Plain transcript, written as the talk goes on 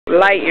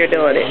light you're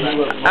doing it.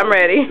 I'm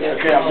ready.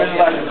 Okay, I'm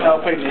visualizing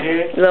palpating the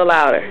head. A little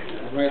louder.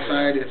 Right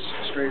side, it's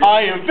straight.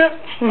 I'm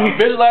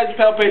visualizing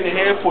palpating the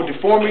head for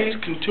deformities,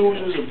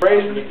 contusions,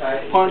 abrasions,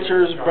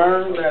 punctures,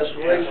 burns,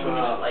 lacerations,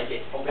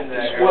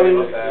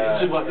 swelling.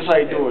 This is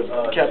how you do it.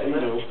 Captain, you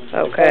know.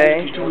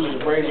 Okay. Contusions,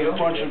 abrasions,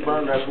 punctures,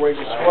 burns,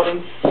 lacerations, swelling,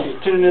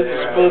 tenderness,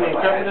 instability,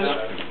 and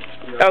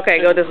crepitus.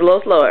 Okay, go just a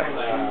little slower.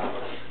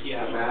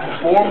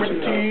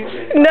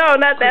 Deformities. No,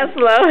 not that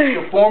slow.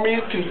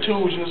 Deformities,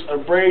 contusions,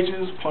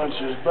 abrasions,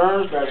 punctures,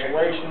 burns,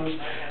 lacerations,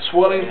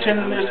 swelling,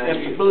 tenderness,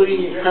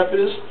 instability, and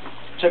crepitus.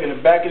 Checking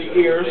the back of the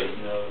ears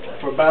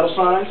for vital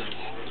signs.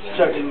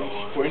 Checking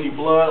for any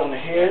blood on the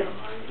head.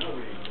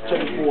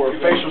 Checking for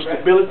facial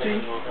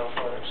stability.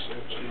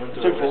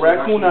 Checking for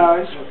raccoon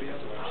eyes.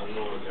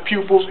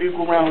 Pupils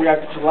equal round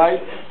reacted to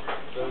light.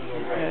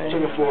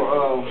 Checking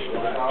for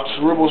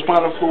cerebral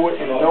spinal fluid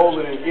in the nose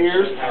and in the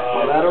ears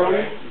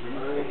bilaterally.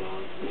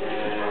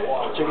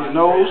 Checking the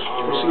nose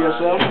for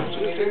CSF,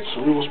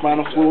 cerebral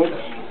spinal fluid.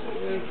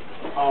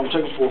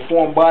 Checking for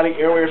foreign body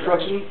airway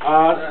obstruction.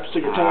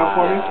 Stick your tongue out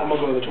for me. I'm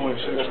going to go to the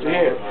 20. So that's the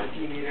head.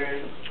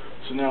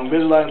 So now I'm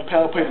visualizing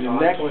palpating the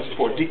neck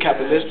for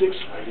decapitalistics.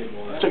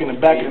 Checking the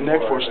back of the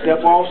neck for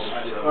step-offs.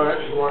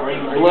 Alright.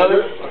 Blood.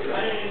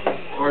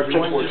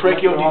 Checking for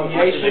tracheal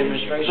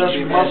deviation,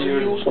 sensory muscle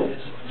use,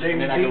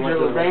 vein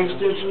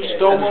extension,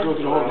 stoma,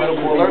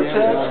 medical alert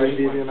test.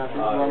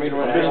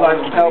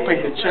 Visualizing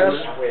palpating the chest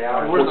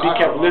for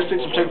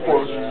decapitalistics. I'm checking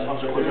for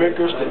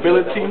clavicular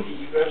stability,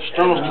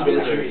 sternal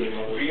stability,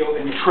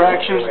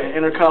 retractions and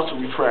intercostal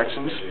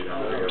retractions.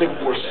 Checking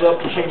for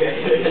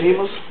subcutaneous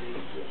edemas.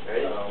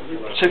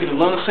 Checking the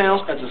lung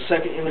sounds at the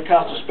second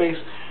intercostal space,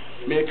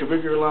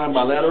 mid-clavicular line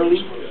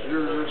bilaterally.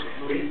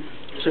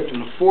 Checking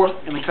the fourth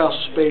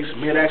intercostal space,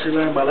 mid-axial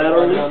line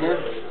bilaterally.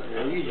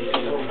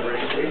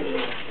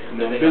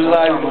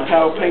 Visualizing the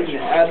palpating the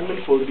abdomen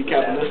for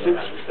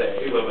decapitalistics.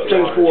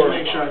 Checking for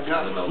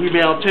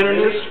rebound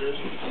tenderness,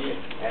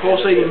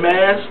 pulsating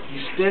mass,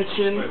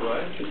 distension,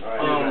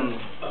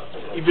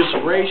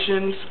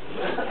 eviscerations.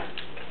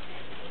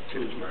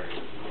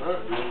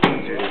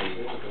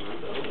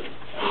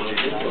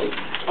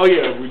 Oh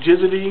yeah,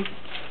 rigidity,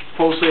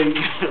 pulsating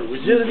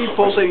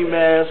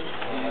mass,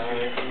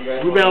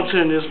 rebound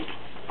tenderness,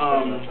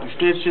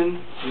 extension,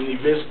 and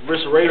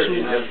evisceration.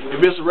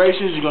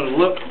 Eviscerations, you're going to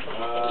look,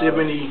 see if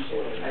any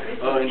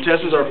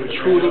intestines are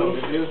protruding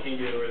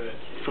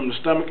from the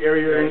stomach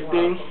area or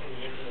anything.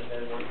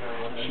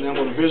 So now I'm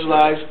going to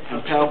visualize and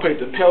palpate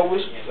the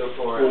pelvis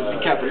for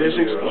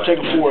decapitalistics. I'm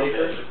checking for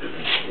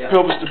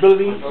pelvic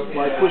stability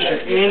by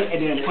pushing in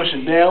and then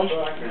pushing down.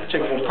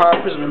 Checking for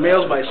priapism in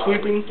males by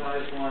sweeping,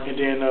 and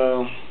then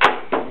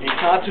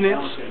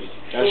incontinence,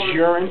 that's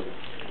urine,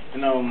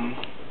 and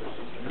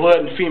blood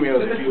in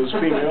females if it was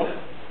female.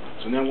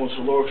 So now I'm going to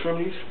the lower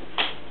extremities.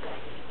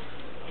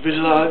 I'm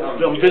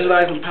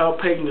visualizing and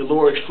palpating the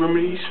lower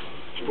extremities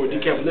for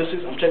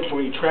decapitalistics. I'm checking for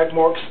any track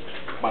marks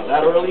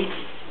bilaterally.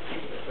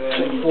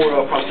 Checking for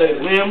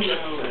prosthetic limbs,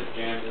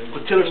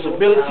 patellar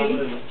stability,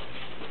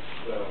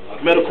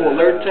 medical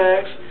alert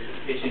tags.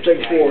 I'm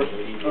checking for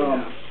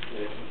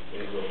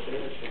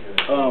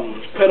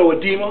pedal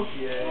edema.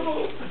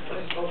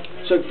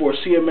 Checking for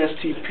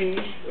CMSTP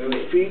in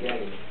the feet,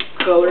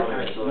 color,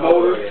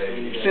 motor,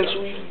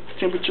 sensory,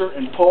 temperature,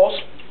 and pulse.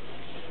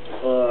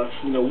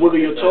 Wiggle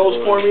your toes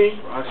for me.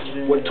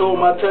 What toe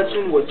am I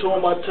touching? What toe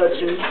am I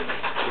touching?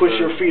 Push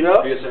your feet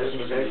up.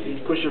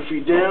 Push your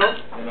feet down.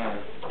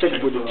 Checking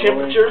for the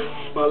temperature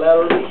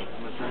bilaterally.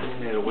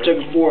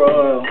 Checking for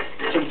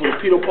the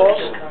pedal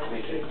pulse.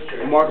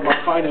 I'm marking my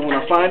finding when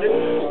I find it.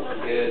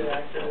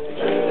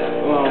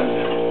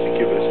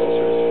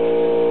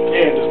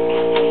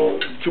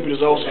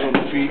 Crepitus also on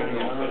the feet.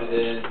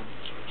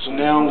 So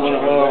now I'm gonna.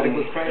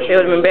 It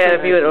would have been bad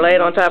if you would have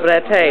laid on top of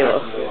that table.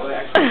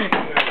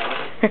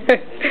 I'm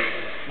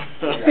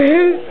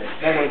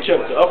going to check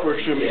the upper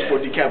extremities for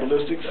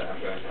decapitalistics.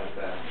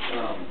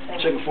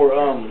 Checking for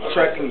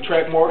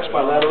track marks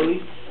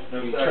bilaterally.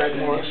 Track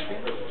marks.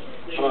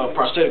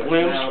 Prosthetic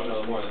limbs.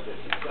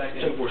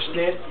 Checking for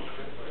stent.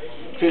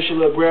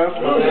 Fistula graft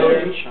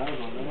bilaterally.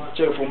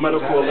 Checking for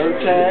medical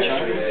alert tag.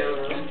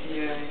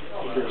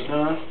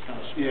 Now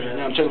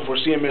I'm checking for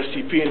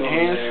CMSTP in the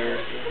hands.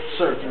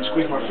 Sir, can you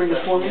squeeze my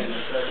fingers for me?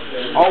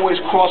 Always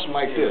cross them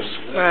like this.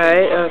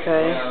 Right,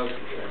 okay.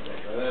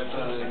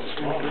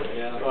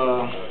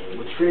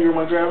 Which finger am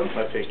I grabbing?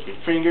 My pinky.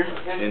 Finger.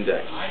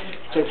 Index.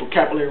 Check for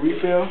capillary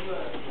refill.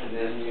 And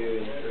then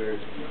you insert.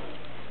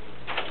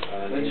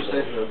 Then you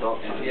say for the adult.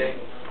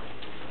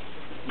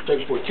 Check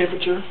for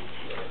temperature.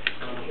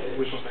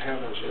 We're supposed to have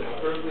that shit.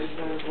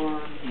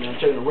 And I'm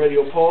checking the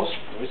radial pulse.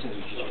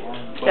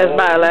 That's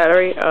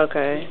bilateral.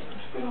 Okay.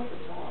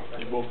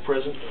 They're both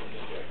present.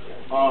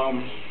 So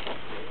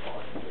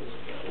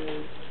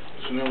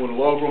now I'm going to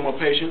log roll my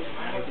patient.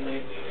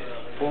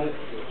 Boom.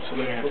 So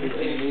then I have 15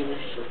 meters.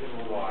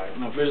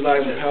 And I'm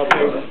visualizing and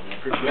palpating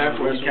back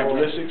for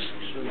decapitalistics.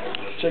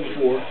 Checking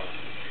for,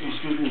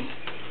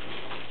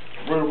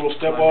 vertebral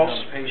step-offs.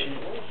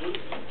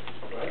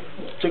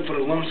 Check for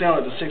the lung sound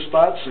at the 6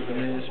 spots.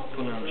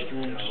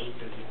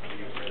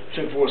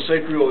 Check for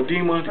sacral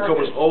edema to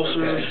cover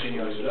ulcers,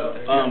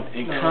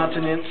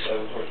 incontinence.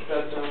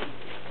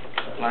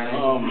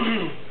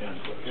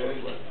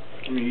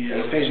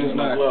 The patient's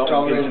not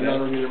tolerating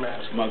non-remuneral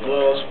mask. My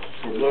gloves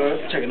for blood.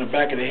 Checking the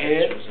back of the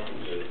head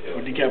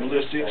for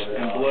decapitulistics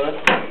and blood.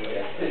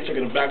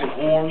 Checking the back of the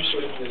arms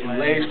and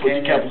legs for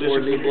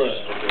decapitulistics and blood.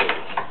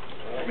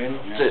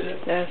 That's it.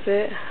 That's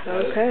it?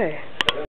 Okay.